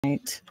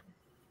Right.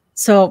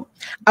 So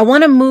I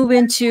want to move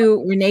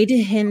into Rene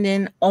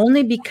Dehinden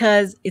only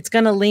because it's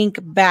going to link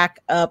back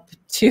up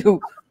to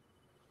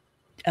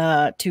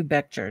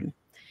Beckford.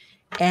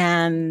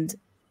 And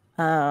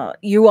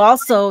you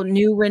also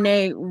knew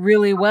Rene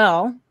really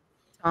well,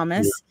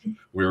 Thomas.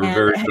 We were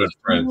very good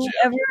friends. Did you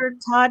ever,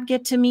 Todd,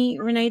 get to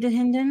meet Rene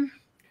Dehinden?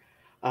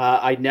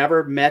 I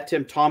never met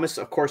him. Thomas,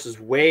 of course, is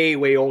way,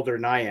 way older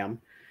than I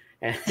am.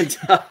 And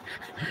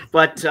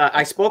but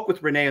I spoke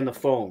with Rene on the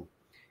phone,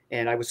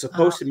 and I was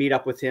supposed to meet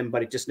up with him,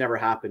 but it just never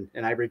happened.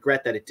 And I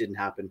regret that it didn't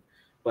happen.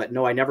 But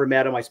no, I never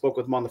met him. I spoke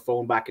with him on the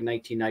phone back in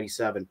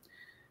 1997.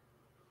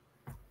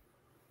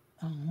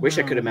 Wish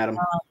I could have met him.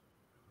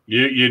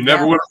 You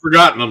never would have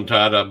forgotten him,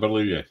 Todd, I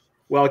believe you.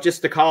 Well,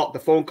 just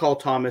the phone call,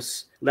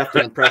 Thomas, left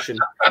an impression.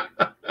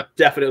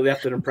 Definitely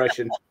left an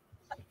impression.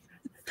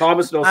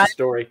 Thomas knows the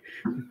story.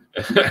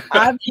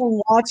 I've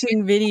been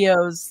watching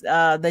videos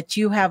that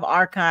you have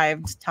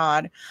archived,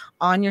 Todd,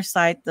 on your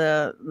site,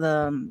 the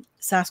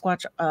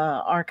Sasquatch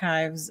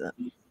archives.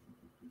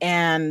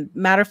 And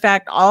matter of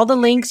fact, all the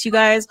links, you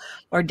guys,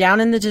 are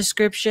down in the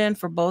description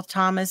for both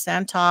Thomas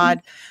and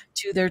Todd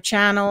to their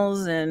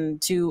channels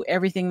and to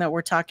everything that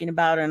we're talking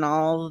about and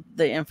all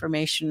the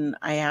information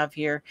I have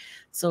here.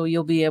 So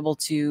you'll be able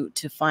to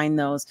find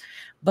those.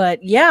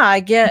 But yeah, I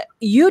get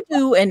you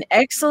do an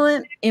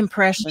excellent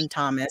impression,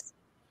 Thomas.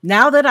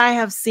 Now that I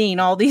have seen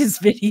all these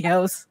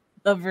videos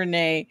of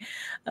Rene,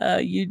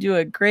 you do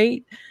a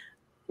great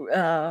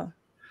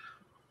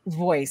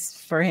voice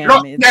for him.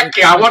 Look,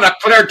 Nicky, I want to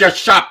clear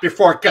this up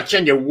before it gets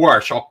any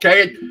worse,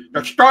 okay?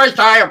 The stories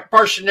I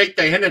impersonate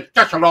the Dehinden,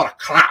 that's a lot of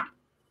crap.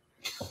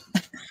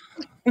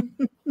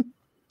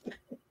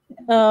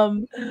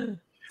 And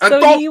so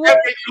don't get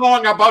me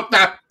wrong about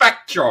that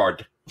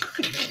Beckford.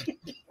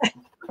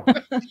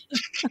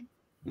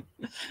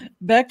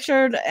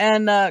 Beckford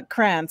and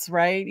Krantz,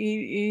 right?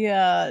 He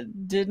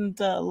didn't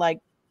like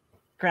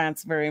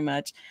Krantz very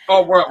much.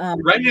 Oh well,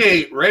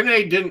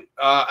 Rene didn't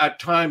at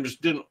times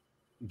didn't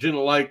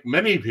like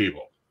many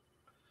people.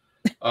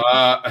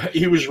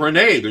 He was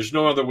Rene. There's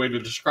no other way to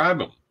describe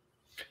him.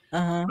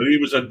 But he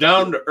was a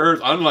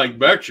down-to-earth, unlike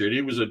Beckford,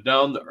 he was a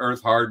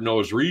down-to-earth,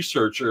 hard-nosed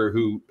researcher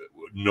who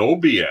no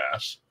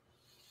BS.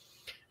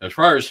 As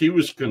far as he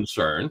was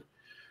concerned,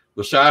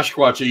 the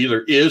Sasquatch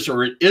either is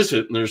or it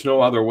isn't, and there's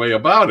no other way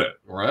about it,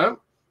 right?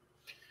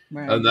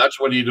 And that's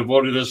what he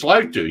devoted his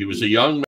life to. He was a young man.